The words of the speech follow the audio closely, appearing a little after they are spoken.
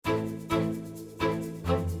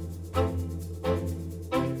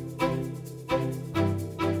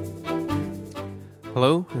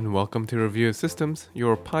Hello, and welcome to Review of Systems,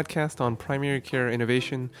 your podcast on primary care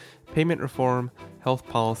innovation, payment reform, health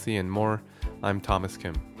policy, and more. I'm Thomas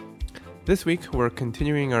Kim. This week, we're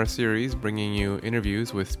continuing our series bringing you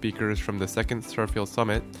interviews with speakers from the second Starfield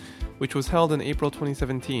Summit, which was held in April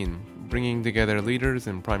 2017, bringing together leaders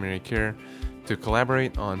in primary care to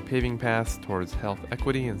collaborate on paving paths towards health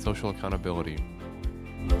equity and social accountability.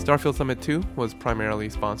 Starfield Summit 2 was primarily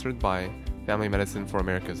sponsored by Family Medicine for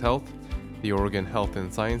America's Health, the Oregon Health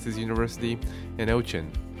and Sciences University, and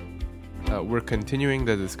OCHIN. We're continuing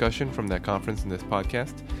the discussion from that conference in this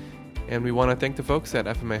podcast, and we want to thank the folks at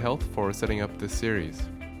FMA Health for setting up this series.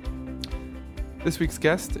 This week's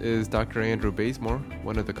guest is Dr. Andrew Bazemore,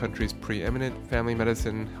 one of the country's preeminent family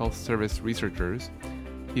medicine health service researchers.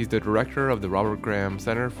 He's the director of the Robert Graham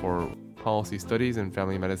Center for Policy Studies in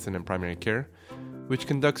Family Medicine and Primary Care, which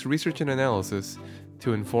conducts research and analysis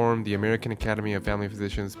to inform the American Academy of Family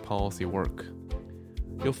Physicians policy work.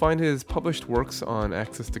 You'll find his published works on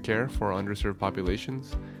access to care for underserved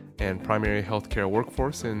populations and primary healthcare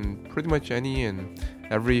workforce in pretty much any and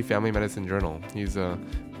every family medicine journal. He's a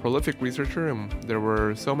prolific researcher, and there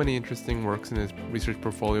were so many interesting works in his research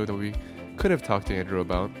portfolio that we could have talked to Andrew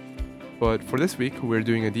about. But for this week, we're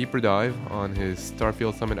doing a deeper dive on his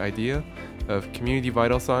Starfield Summit idea of community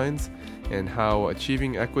vital signs and how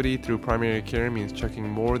achieving equity through primary care means checking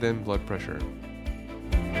more than blood pressure.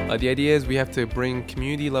 The idea is we have to bring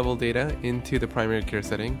community-level data into the primary care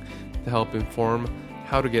setting to help inform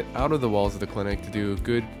how to get out of the walls of the clinic to do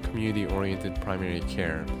good community-oriented primary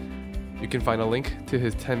care. You can find a link to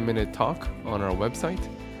his 10-minute talk on our website.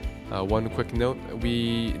 One quick note,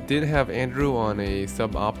 we did have Andrew on a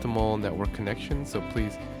suboptimal network connection, so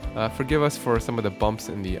please forgive us for some of the bumps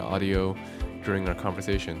in the audio during our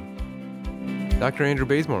conversation. Dr. Andrew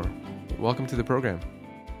Bazemore, welcome to the program.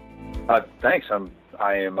 Thanks.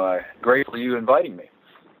 I am grateful for you inviting me.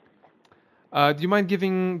 Do you mind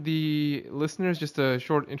giving the listeners just a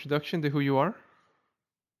short introduction to who you are?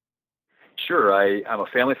 Sure. I'm a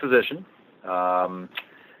family physician.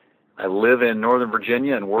 I live in Northern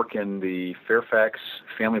Virginia and work in the Fairfax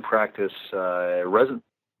Family Practice resident,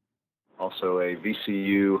 also a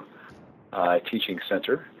VCU teaching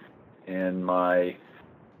center. And my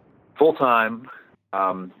full-time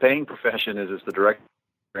paying profession is as the director of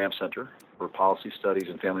the Graham Center for Policy Studies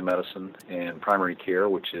in Family Medicine and Primary Care,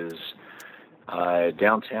 which is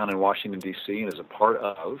downtown in Washington, D.C., and is a part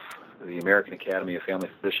of the American Academy of Family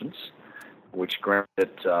Physicians, which granted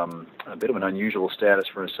it a bit of an unusual status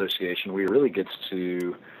for an association. We really gets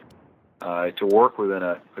to work within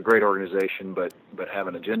a great organization, but have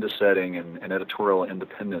an agenda setting and editorial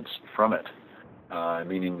independence from it,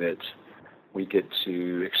 meaning that we get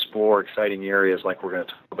to explore exciting areas like we're going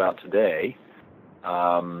to talk about today,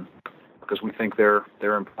 because we think they're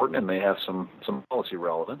important and they have some policy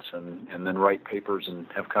relevance, and then write papers and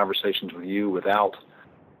have conversations with you without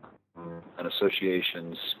an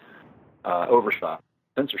association's oversight,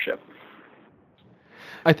 censorship.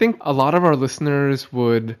 I think a lot of our listeners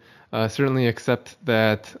would certainly accept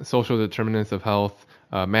that social determinants of health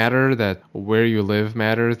matter, that where you live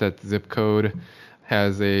matters, that zip code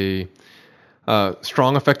has a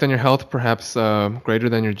strong effect on your health, perhaps greater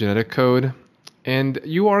than your genetic code. And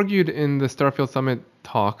you argued in the Starfield Summit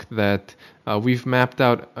talk that we've mapped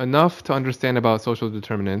out enough to understand about social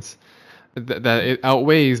determinants that it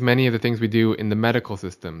outweighs many of the things we do in the medical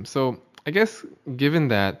system. So I guess given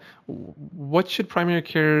that, what should primary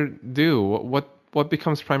care do? What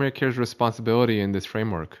becomes primary care's responsibility in this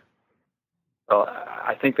framework? Well,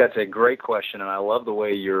 I think that's a great question, and I love the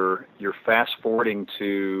way you're fast forwarding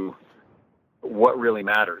to what really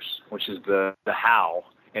matters, which is the how.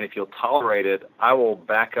 And if you'll tolerate it, I will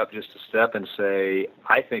back up just a step and say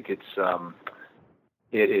I think it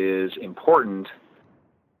is important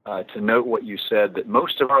to note what you said, that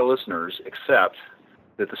most of our listeners accept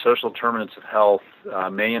that the social determinants of health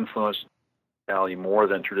may influence mortality more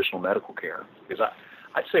than traditional medical care. Because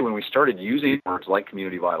I'd say when we started using words like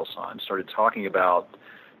community vital signs, started talking about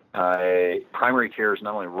primary care's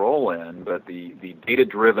not only role in, but the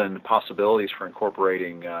data-driven possibilities for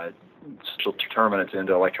incorporating social determinants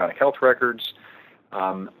into electronic health records,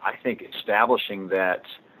 I think establishing that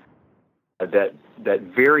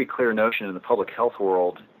very clear notion in the public health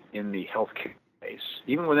world in the healthcare space,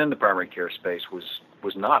 even within the primary care space,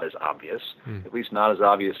 was not as obvious, at least not as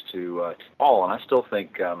obvious to all. And I still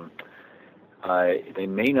think they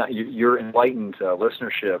may not. Your enlightened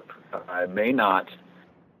listenership may not,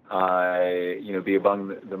 be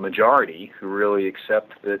among the majority who really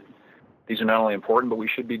accept that these are not only important, but we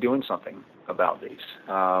should be doing something about these.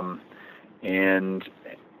 And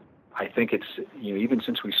I think it's, even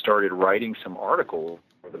since we started writing some articles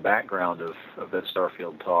for the background of that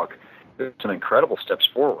Starfield talk, there's some incredible steps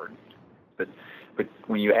forward. But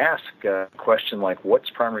when you ask a question like, what's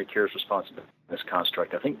primary care's responsibility in this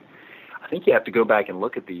construct, I think you have to go back and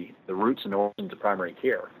look at the roots and origins of primary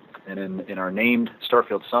care. And in our named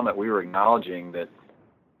Starfield Summit, we were acknowledging that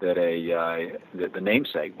the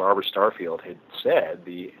namesake, Barbara Starfield, had said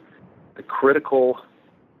the critical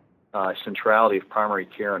centrality of primary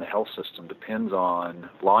care in a health system depends on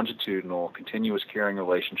longitudinal, continuous caring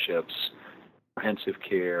relationships, comprehensive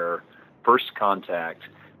care, first contact.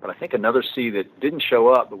 But I think another C that didn't show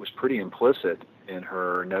up but was pretty implicit in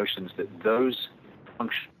her notions that those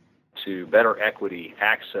function to better equity,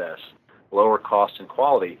 access, lower cost and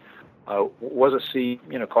quality was a C,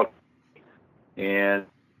 called, and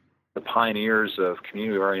the pioneers of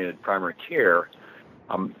community-oriented primary care,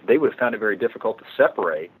 they would have found it very difficult to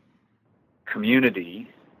separate community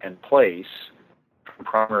and place from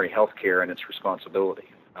primary health care and its responsibility.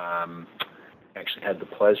 I actually had the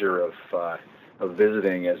pleasure of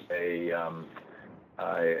visiting as a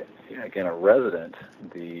resident,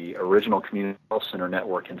 the original community health center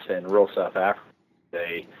network in rural South Africa.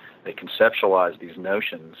 They conceptualized these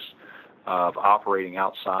notions of operating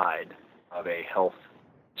outside of a health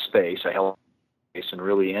space, in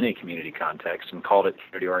really any community context, and called it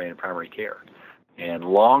community-oriented primary care. And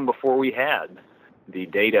long before we had the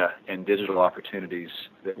data and digital opportunities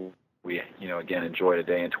that we, again, enjoy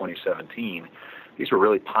today in 2017, these were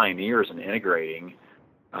really pioneers in integrating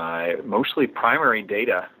mostly primary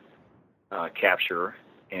data capture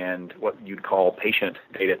and what you'd call patient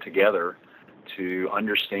data together to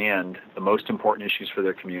understand the most important issues for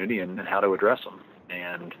their community and how to address them.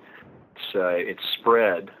 And it's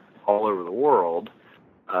spread all over the world.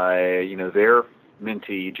 Their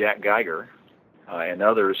mentee, Jack Geiger, and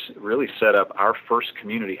others really set up our first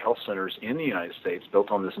community health centers in the United States,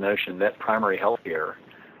 built on this notion that primary health care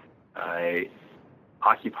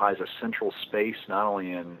occupies a central space not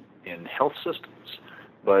only in health systems,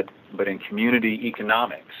 but in community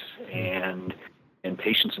economics and in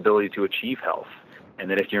patients' ability to achieve health. And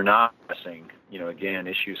that if you're not addressing, again,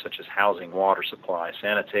 issues such as housing, water supply,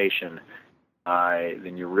 sanitation,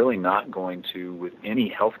 then you're really not going to, with any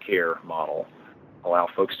healthcare model, allow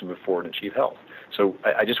folks to move forward and achieve health. So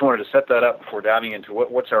I just wanted to set that up before diving into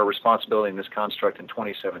what's our responsibility in this construct in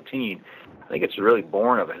 2017. I think it's really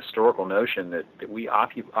born of a historical notion that we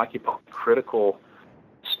occupy critical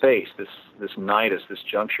space, this nidus, this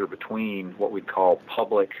juncture between what we'd call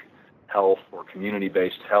public health or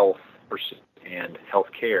community-based health and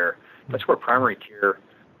health care. That's where primary care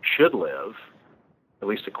should live, at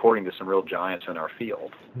least according to some real giants in our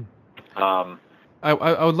field. I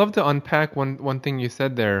would love to unpack one thing you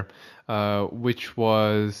said there, which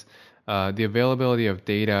was the availability of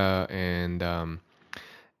data, and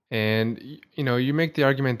you make the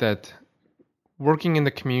argument that working in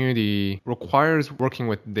the community requires working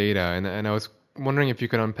with data, and I was wondering if you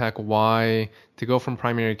could unpack why, to go from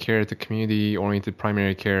primary care to community-oriented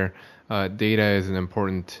primary care, data is an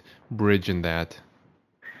important bridge in that.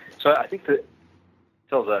 So I think that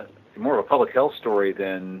tells more of a public health story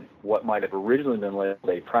than what might have originally been labeled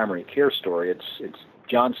a primary care story. It's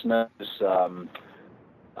John Snow's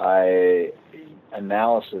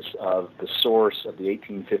analysis of the source of the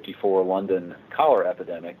 1854 London cholera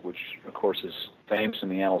epidemic, which of course is famous in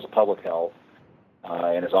the annals of public health,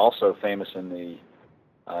 and is also famous in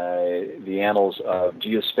the annals of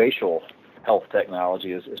geospatial health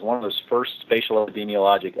technology as one of those first spatial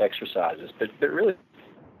epidemiologic exercises. But really,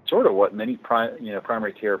 sort of what many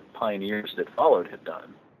primary care pioneers that followed had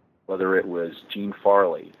done, whether it was Gene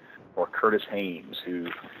Farley or Curtis Hames, who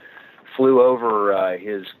flew over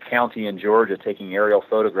his county in Georgia taking aerial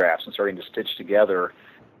photographs and starting to stitch together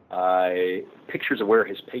pictures of where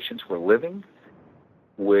his patients were living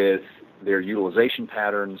with their utilization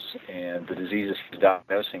patterns and the diseases he's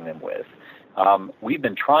diagnosing them with. We've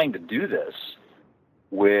been trying to do this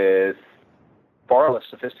with far less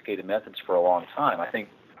sophisticated methods for a long time. I think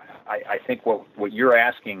what you're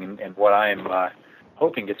asking and what I'm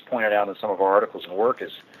hoping gets pointed out in some of our articles and work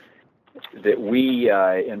is that we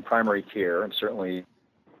in primary care, and certainly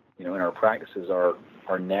in our practices, are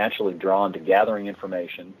naturally drawn to gathering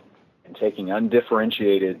information and taking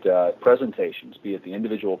undifferentiated presentations, be it the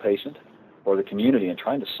individual patient or the community, and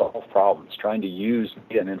trying to solve problems, trying to use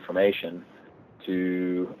data and information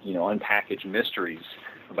to unpackage mysteries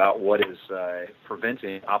about what is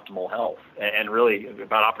preventing optimal health, and really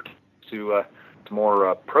about opportunities to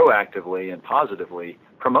more proactively and positively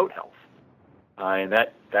promote health, and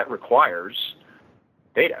that requires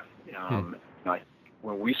data.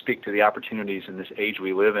 when we speak to the opportunities in this age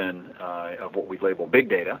we live in of what we label big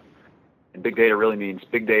data, and big data really means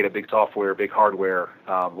big data, big software, big hardware,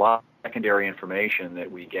 a lot of secondary information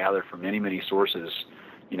that we gather from many, many sources,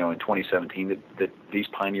 in 2017 that these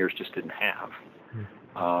pioneers just didn't have.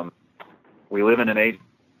 We live in an age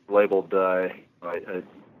labeled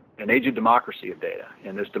an age of democracy of data,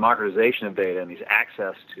 and this democratization of data and these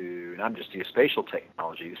access to not just geospatial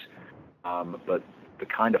technologies, but the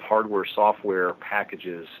kind of hardware, software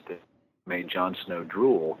packages that made Jon Snow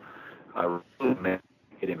drool really made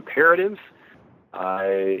it imperative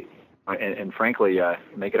and frankly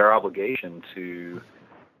make it our obligation to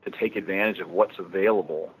take advantage of what's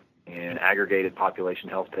available in aggregated population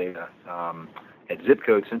health data at zip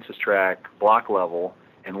code, census tract, block level,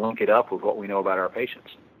 and link it up with what we know about our patients.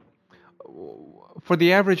 For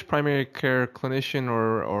the average primary care clinician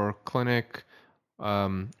or clinic,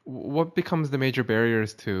 what becomes the major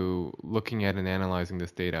barriers to looking at and analyzing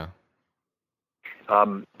this data?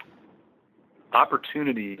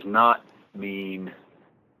 Opportunity does not mean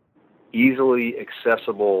easily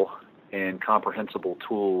accessible and comprehensible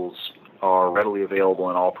tools are readily available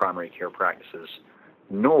in all primary care practices,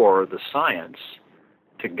 nor the science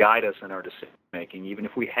to guide us in our decision making, even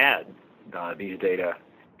if we had these data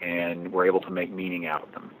and were able to make meaning out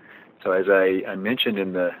of them. So as I mentioned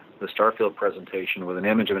in the Starfield presentation, with an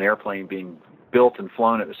image of an airplane being built and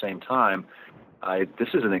flown at the same time, this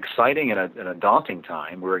is an exciting and a daunting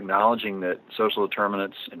time. We're acknowledging that social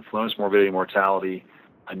determinants influence morbidity and mortality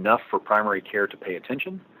enough for primary care to pay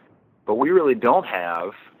attention, but we really don't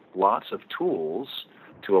have lots of tools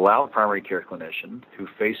to allow a primary care clinician who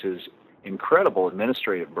faces incredible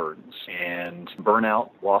administrative burdens and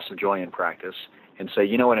burnout, loss of joy in practice, and say,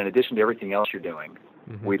 in addition to everything else you're doing,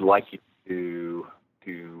 we'd like you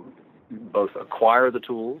to both acquire the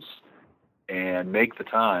tools and make the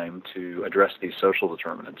time to address these social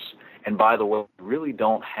determinants. And by the way, we really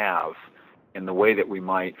don't have, in the way that we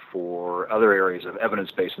might for other areas of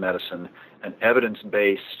evidence-based medicine, an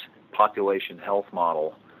evidence-based population health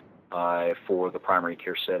model for the primary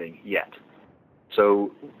care setting yet.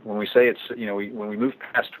 So when we say when we move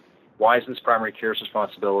past why is this primary care's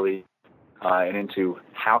responsibility and into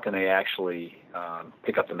how can they actually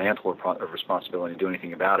pick up the mantle of responsibility and do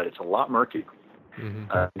anything about it, it's a lot murky.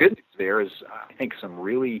 Good news there is, I think, some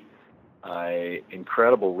really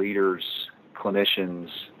incredible leaders, clinicians,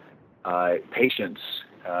 patients,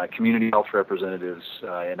 community health representatives,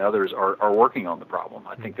 and others are working on the problem.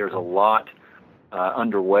 I think there's a lot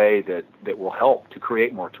underway that will help to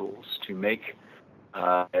create more tools to make,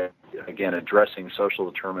 again, addressing social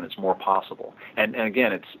determinants more possible. And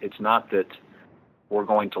again, it's not that we're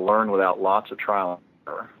going to learn without lots of trial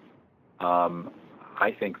and error.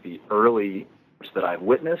 I think the early that I've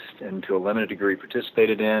witnessed and to a limited degree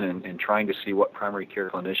participated in and trying to see what primary care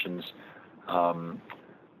clinicians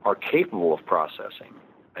are capable of processing.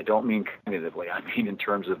 I don't mean cognitively. I mean in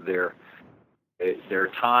terms of their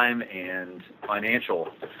time and financial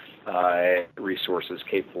resources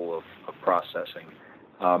capable of processing.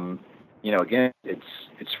 Again,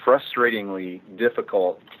 it's frustratingly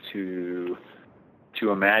difficult to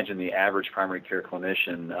imagine the average primary care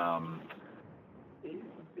clinician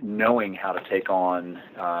knowing how to take on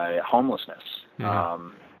homelessness,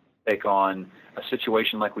 take on a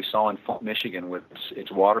situation like we saw in Flint, Michigan with its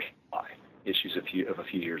water supply issues a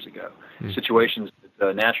few years ago. Situations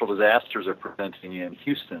that natural disasters are presenting in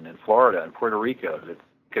Houston and Florida and Puerto Rico that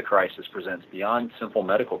the crisis presents beyond simple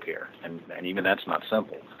medical care, and even that's not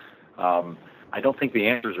simple. I don't think the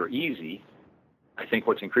answers are easy. I think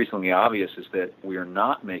what's increasingly obvious is that we are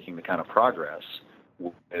not making the kind of progress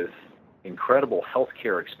with incredible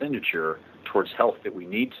healthcare expenditure towards health that we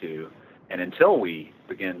need to, and until we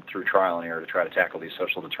begin through trial and error to try to tackle these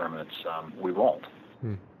social determinants, we won't.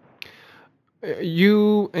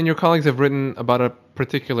 You and your colleagues have written about a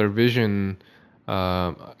particular vision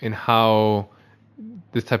in how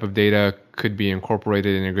this type of data could be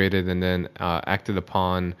incorporated, integrated, and then acted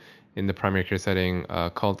upon in the primary care setting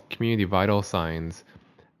called community vital signs.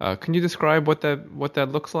 Can you describe what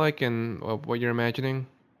that looks like and what you're imagining?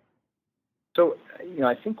 So,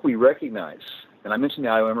 I think we recognize, and I mentioned the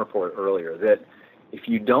IOM report earlier, that if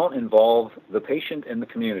you don't involve the patient and the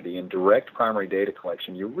community in direct primary data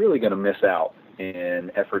collection, you're really going to miss out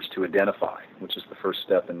in efforts to identify, which is the first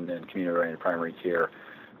step in community-oriented primary care,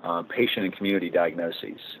 patient and community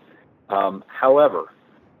diagnoses. However,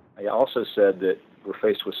 I also said that we're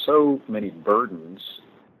faced with so many burdens,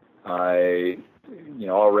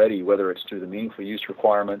 already, whether it's through the meaningful use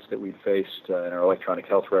requirements that we've faced in our electronic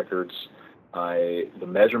health records, the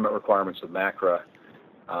measurement requirements of MACRA,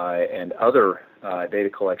 and other data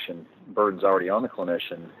collection burdens already on the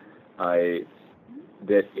clinician,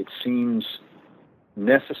 that it seems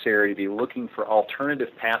necessary to be looking for alternative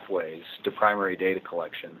pathways to primary data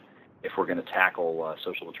collection if we're going to tackle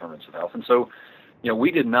social determinants of health. And so,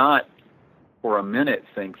 we did not for a minute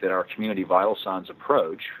think that our community vital signs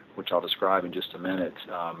approach, which I'll describe in just a minute,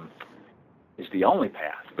 is the only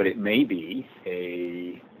path, but it may be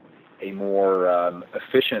a more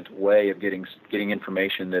efficient way of getting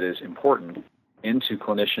information that is important into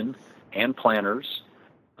clinician and planners'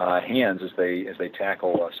 hands as they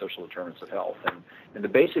tackle social determinants of health. And the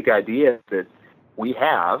basic idea that we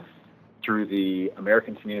have through the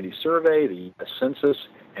American Community Survey, the U.S. Census,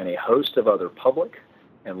 and a host of other public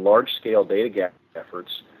and large-scale data gap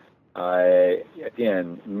efforts,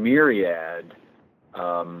 again, myriad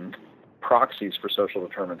proxies for social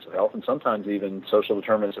determinants of health, and sometimes even social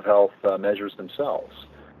determinants of health measures themselves.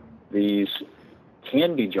 These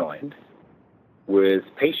can be joined with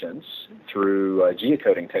patients through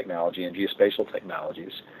geocoding technology and geospatial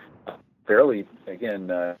technologies fairly,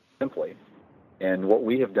 again, simply. And what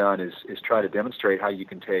we have done is try to demonstrate how you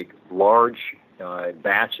can take large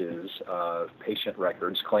batches of patient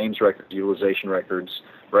records, claims records, utilization records,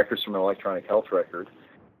 records from an electronic health record,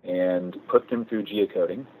 and put them through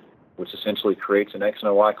geocoding, which essentially creates an X and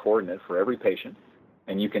a Y coordinate for every patient.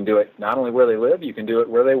 And you can do it not only where they live, you can do it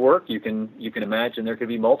where they work. You can imagine there could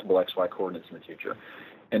be multiple XY coordinates in the future.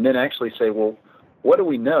 And then actually say, well, what do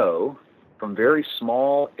we know from very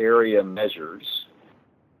small area measures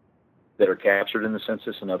that are captured in the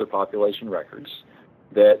census and other population records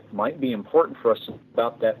that might be important for us to know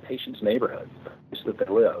about that patient's neighborhood, that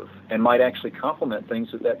they live, and might actually complement things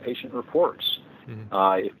that patient reports.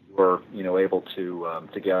 Mm-hmm. If you're able to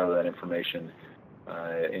gather that information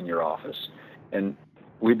in your office. And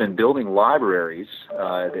we've been building libraries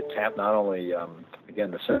that tap not only,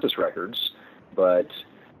 again, the census records, but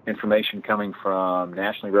information coming from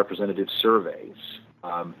nationally representative surveys,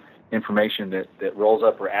 information that rolls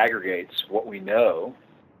up or aggregates what we know,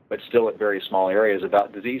 but still at very small areas,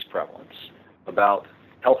 about disease prevalence, about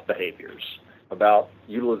health behaviors, about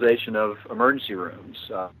utilization of emergency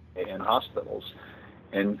rooms and hospitals,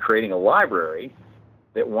 and creating a library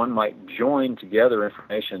that one might join together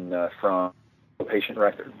information from a patient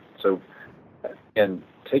record. So, and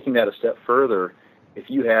taking that a step further, if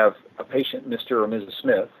you have a patient, Mr. or Mrs.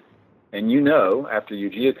 Smith, and after you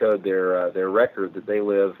geocode their record that they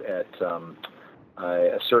live at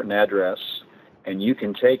a certain address, and you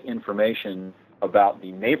can take information about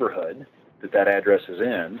the neighborhood that address is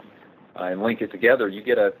in and link it together, you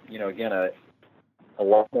get a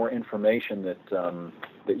lot more information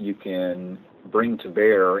that you can bring to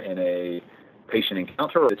bear in a patient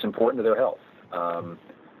encounter that's important to their health.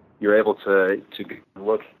 You're able to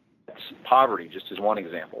look at poverty, just as one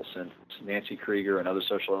example, since Nancy Krieger and other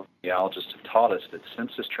social epidemiologists have taught us that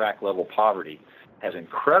census tract level poverty has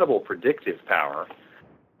incredible predictive power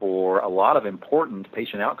for a lot of important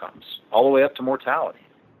patient outcomes, all the way up to mortality.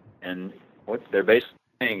 And what they're basically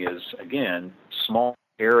saying is, again, small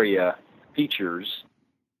area features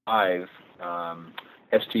drive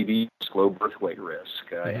STD, low birth weight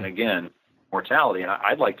risk, and again, mortality. And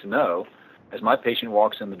I'd like to know, as my patient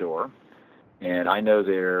walks in the door, and I know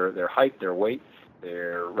their height, their weight,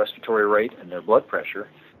 their respiratory rate, and their blood pressure,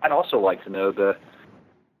 I'd also like to know the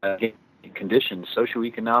conditions,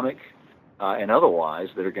 socioeconomic and otherwise,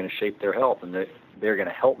 that are going to shape their health, and that they're going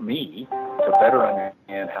to help me to better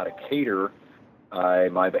understand how to cater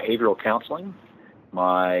my behavioral counseling,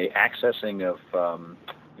 my accessing of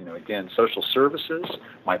again, social services,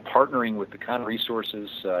 my partnering with the kind of resources,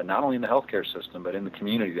 not only in the healthcare system, but in the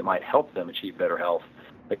community that might help them achieve better health,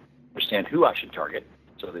 they understand who I should target,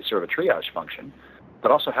 so they serve a triage function, but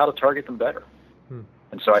also how to target them better.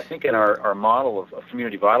 And so I think in our model of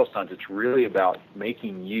community vital signs, it's really about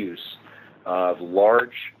making use of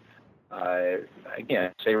large,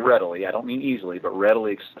 again, say readily, I don't mean easily, but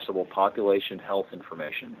readily accessible population health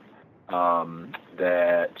information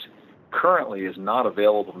that currently is not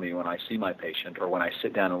available to me when I see my patient or when I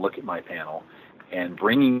sit down and look at my panel, and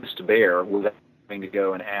bringing this to bear without having to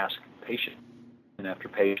go and ask patient after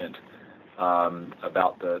patient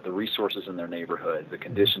about the resources in their neighborhood, the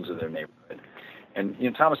conditions of their neighborhood. And,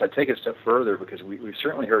 Thomas, I take it a step further because we've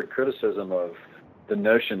certainly heard criticism of the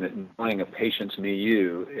notion that knowing a patient's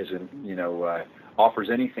milieu offers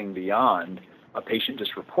anything beyond a patient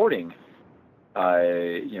just reporting,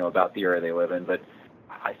 about the area they live in. But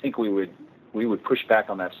I think we would push back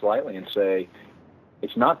on that slightly and say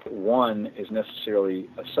it's not that one is necessarily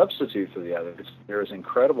a substitute for the other. There is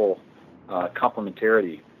incredible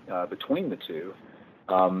complementarity between the two.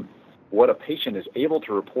 what a patient is able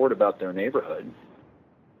to report about their neighborhood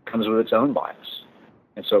comes with its own bias.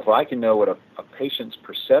 And so if I can know what a patient's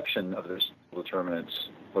perception of their social determinants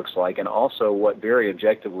looks like, and also what very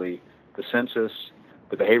objectively the census,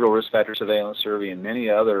 the behavioral risk factor surveillance survey, and many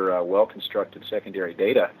other well-constructed secondary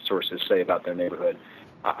data sources say about their neighborhood,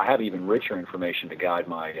 I have even richer information to guide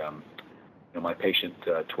my my patient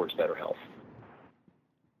towards better health.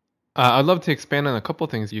 I'd love to expand on a couple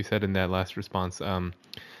of things you said in that last response. So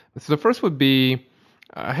the first would be,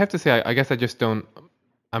 I have to say, I guess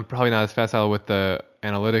I'm probably not as facile with the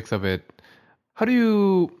analytics of it. How do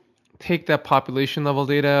you take that population level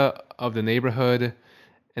data of the neighborhood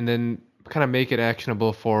and then kind of make it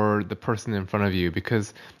actionable for the person in front of you?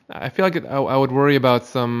 Because I feel like I would worry about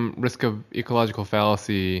some risk of ecological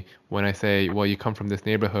fallacy when I say, well, you come from this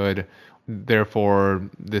neighborhood, therefore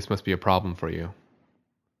this must be a problem for you.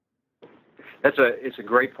 It's a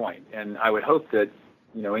great point, and I would hope that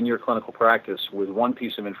in your clinical practice, with one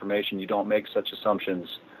piece of information, you don't make such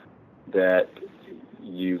assumptions that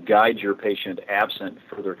you guide your patient absent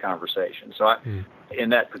further conversation. So in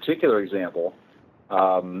that particular example,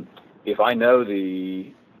 if I know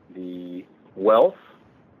the wealth,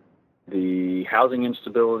 the housing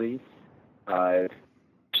instability,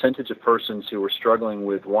 percentage of persons who are struggling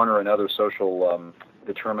with one or another social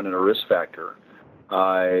determinant or risk factor,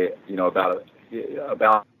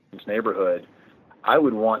 about its neighborhood, I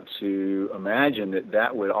would want to imagine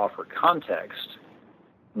that would offer context,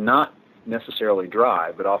 not necessarily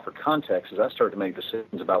drive, but offer context as I start to make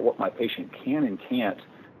decisions about what my patient can and can't,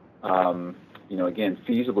 again,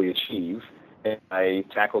 feasibly achieve. I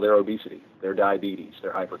tackle their obesity, their diabetes,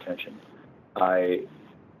 their hypertension.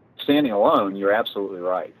 Standing alone, you're absolutely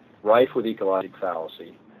right, rife with ecologic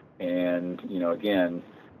fallacy, and again,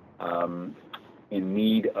 in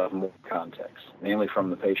need of more context, mainly from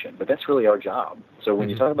the patient. But that's really our job. So when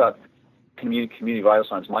you talk about community vital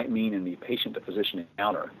signs, might mean in the patient-to-physician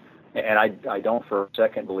encounter, and I don't for a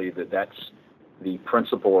second believe that that's the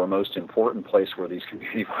principal or most important place where these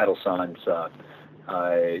community vital signs,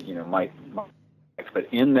 might. But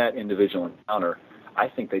in that individual encounter, I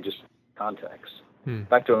think they just context.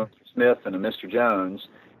 Back to a Mr. Smith and a Mr. Jones,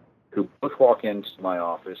 who both walk into my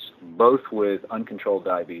office, both with uncontrolled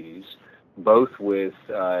diabetes, both with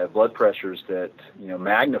blood pressures that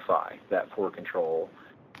magnify that poor control,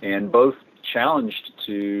 and both challenged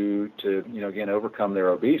to again overcome their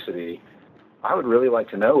obesity. I would really like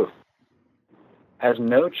to know if has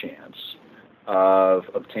no chance of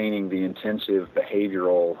obtaining the intensive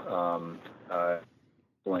behavioral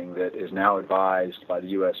counseling that is now advised by the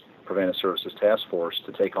U.S. Preventive Services Task Force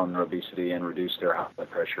to take on their obesity and reduce their high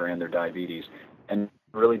blood pressure and their diabetes, and it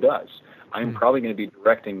really does. I'm probably going to be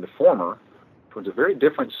directing the former towards a very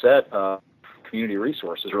different set of community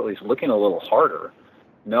resources, or at least looking a little harder,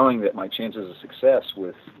 knowing that my chances of success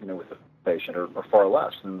with the patient are far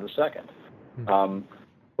less than the second.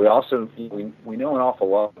 We also we know an awful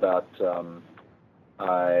lot about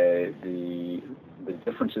the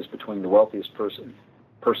differences between the wealthiest person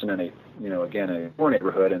in a poor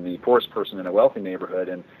neighborhood and the poorest person in a wealthy neighborhood,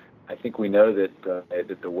 and I think we know that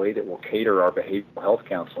that the way that we'll cater our behavioral health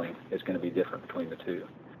counseling is going to be different between the two.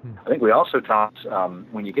 I think we also talked,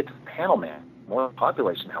 when you get to the panel man, more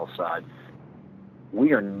population health side,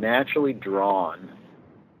 we are naturally drawn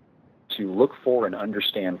to look for and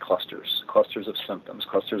understand clusters of symptoms,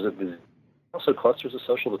 clusters of disease, also clusters of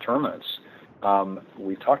social determinants.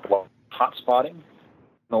 We talked about hot spotting in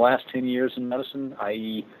the last 10 years in medicine,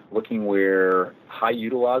 i.e. looking where high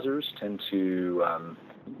utilizers tend to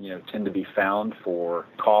be found for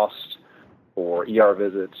cost, for ER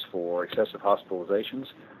visits, for excessive hospitalizations.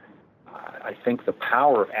 I think the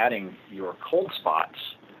power of adding your cold spots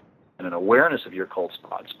and an awareness of your cold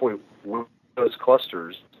spots, those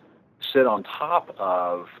clusters sit on top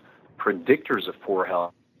of predictors of poor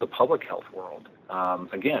health, the public health world.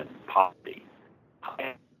 Again, poverty,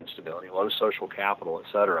 high instability, low social capital,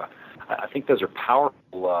 et cetera. I think those are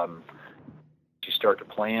powerful to start to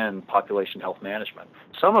plan population health management.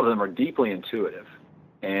 Some of them are deeply intuitive.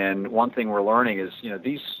 And one thing we're learning is,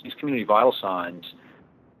 these community vital signs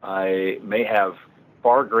may have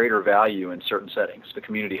far greater value in certain settings, the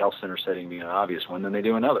community health center setting being an obvious one, than they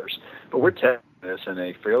do in others. But we're testing this in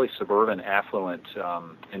a fairly suburban, affluent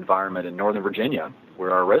environment in Northern Virginia,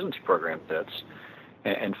 where our residency program sits,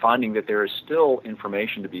 and finding that there is still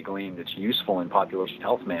information to be gleaned that's useful in population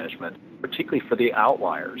health management, particularly for the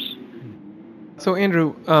outliers. So,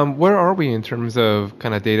 Andrew, where are we in terms of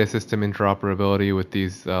kind of data system interoperability with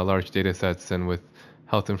these large data sets and with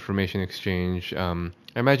health information exchange?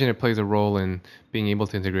 I imagine it plays a role in being able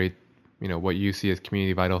to integrate, what you see as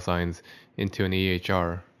community vital signs into an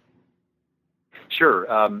EHR. Sure.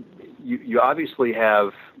 You obviously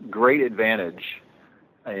have great advantage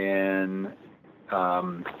in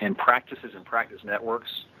practices and practice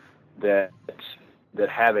networks that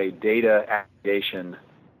have a data aggregation,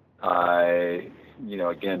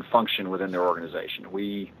 again, function within their organization.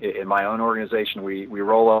 In my own organization, we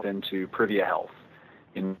roll up into Privia Health.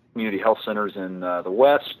 In community health centers in the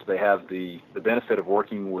West, they have the benefit of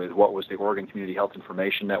working with what was the Oregon Community Health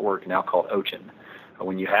Information Network, now called OCHIN.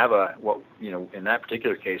 When you have in that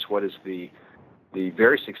particular case, what is the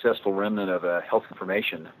very successful remnant of a health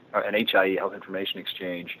information, an HIE, health information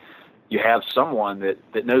exchange, you have someone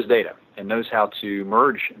that knows data and knows how to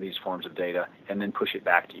merge these forms of data and then push it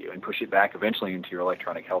back to you and push it back eventually into your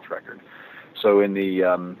electronic health record. So in the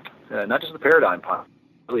not just the paradigm,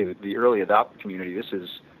 really the early adopter community, this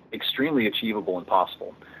is extremely achievable and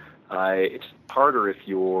possible. It's harder if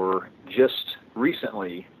you're just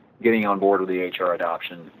recently getting on board with the HR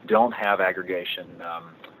adoption, don't have aggregation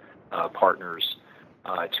partners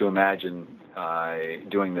to imagine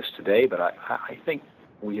doing this today. But I think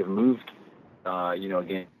we have moved,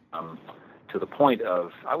 again, to the point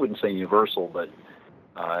of, I wouldn't say universal, but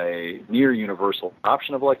near universal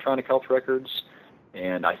adoption of electronic health records.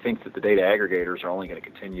 And I think that the data aggregators are only going to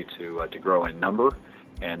continue to grow in number,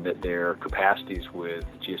 and that their capacities with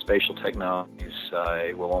geospatial technologies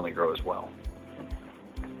will only grow as well.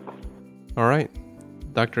 All right.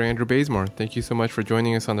 Dr. Andrew Bazemore, thank you so much for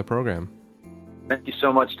joining us on the program. Thank you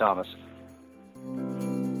so much, Thomas.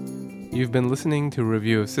 You've been listening to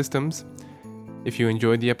Review of Systems. If you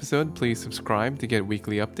enjoyed the episode, please subscribe to get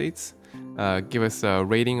weekly updates. Give us a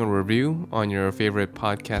rating or review on your favorite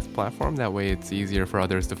podcast platform. That way it's easier for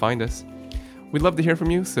others to find us. We'd love to hear from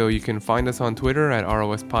you, so you can find us on Twitter at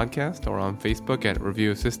ROS Podcast or on Facebook at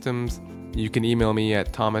Review of Systems. You can email me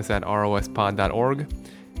at thomas@rospod.org.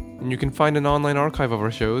 And you can find an online archive of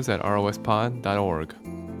our shows at rospod.org.